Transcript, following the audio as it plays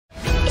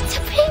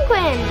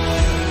penguin!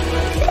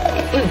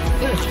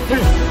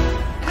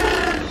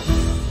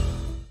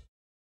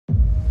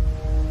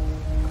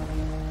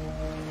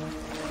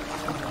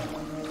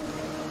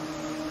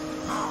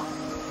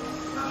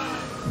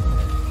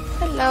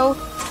 Hello.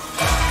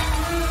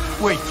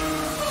 Wait.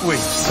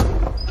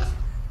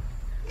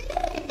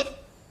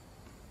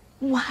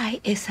 Why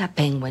is a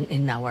penguin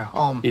in our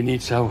home? He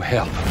needs our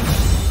help.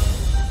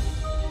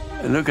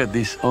 Look at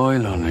this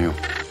oil on you.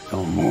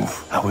 Don't move.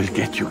 I will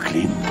get you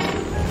clean.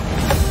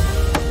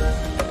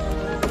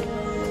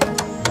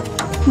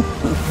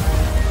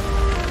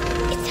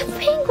 It's a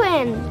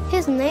penguin!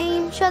 His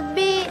name should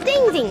be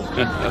Ding Ding.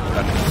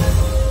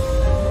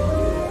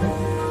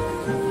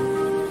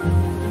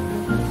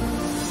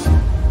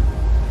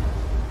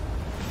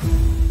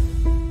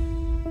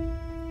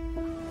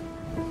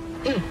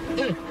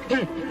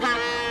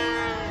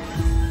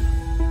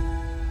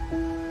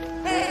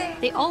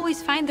 They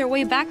always find their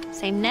way back.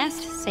 Same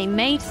nest, same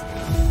mates.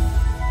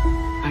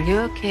 Are you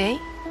okay?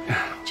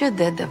 You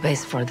did the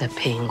best for the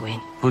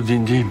penguin. Who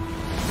DinDim?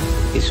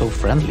 He's so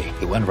friendly.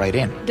 He went right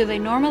in. Do they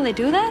normally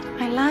do that?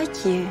 I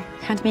like you.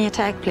 Hand me a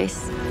tag, please.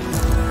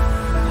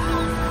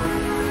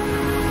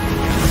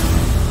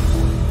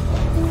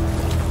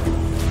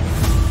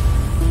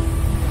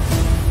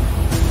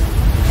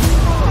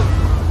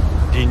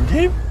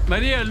 DinDim?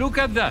 Maria, look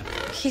at that.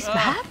 He's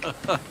back?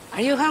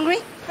 Are you hungry?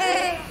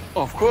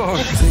 Of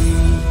course.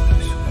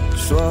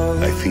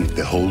 I think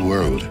the whole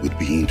world would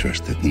be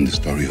interested in the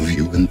story of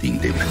you and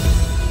DinDim.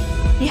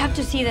 You have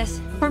to see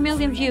this. 4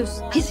 million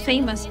views. He's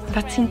famous.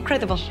 That's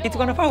incredible. It's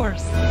one of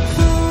ours.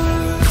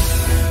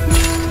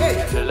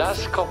 The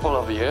last couple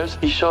of years,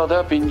 he showed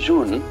up in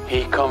June.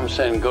 He comes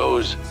and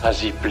goes as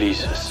he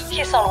pleases.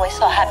 He's always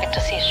so happy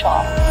to see you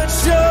up.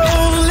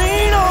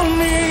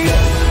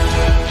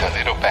 The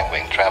little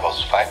penguin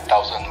travels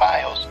 5,000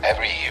 miles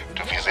every year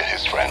to visit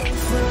his friend.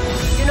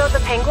 You know the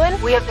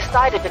penguin? We have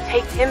decided to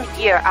take him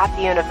here at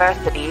the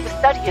university to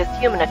study his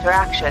human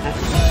interactions.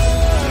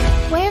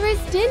 Where is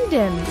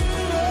DinDim?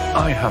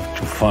 I have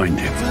to find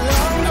him.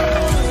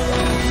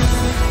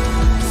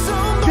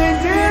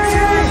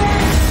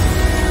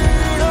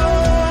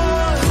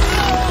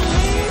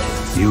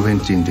 You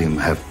and DinDim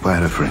have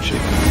quite a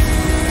friendship.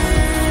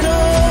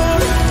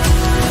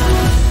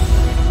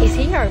 Is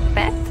he your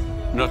pet?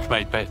 Not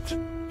my pet.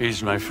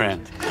 He's my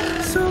friend.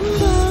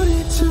 Somebody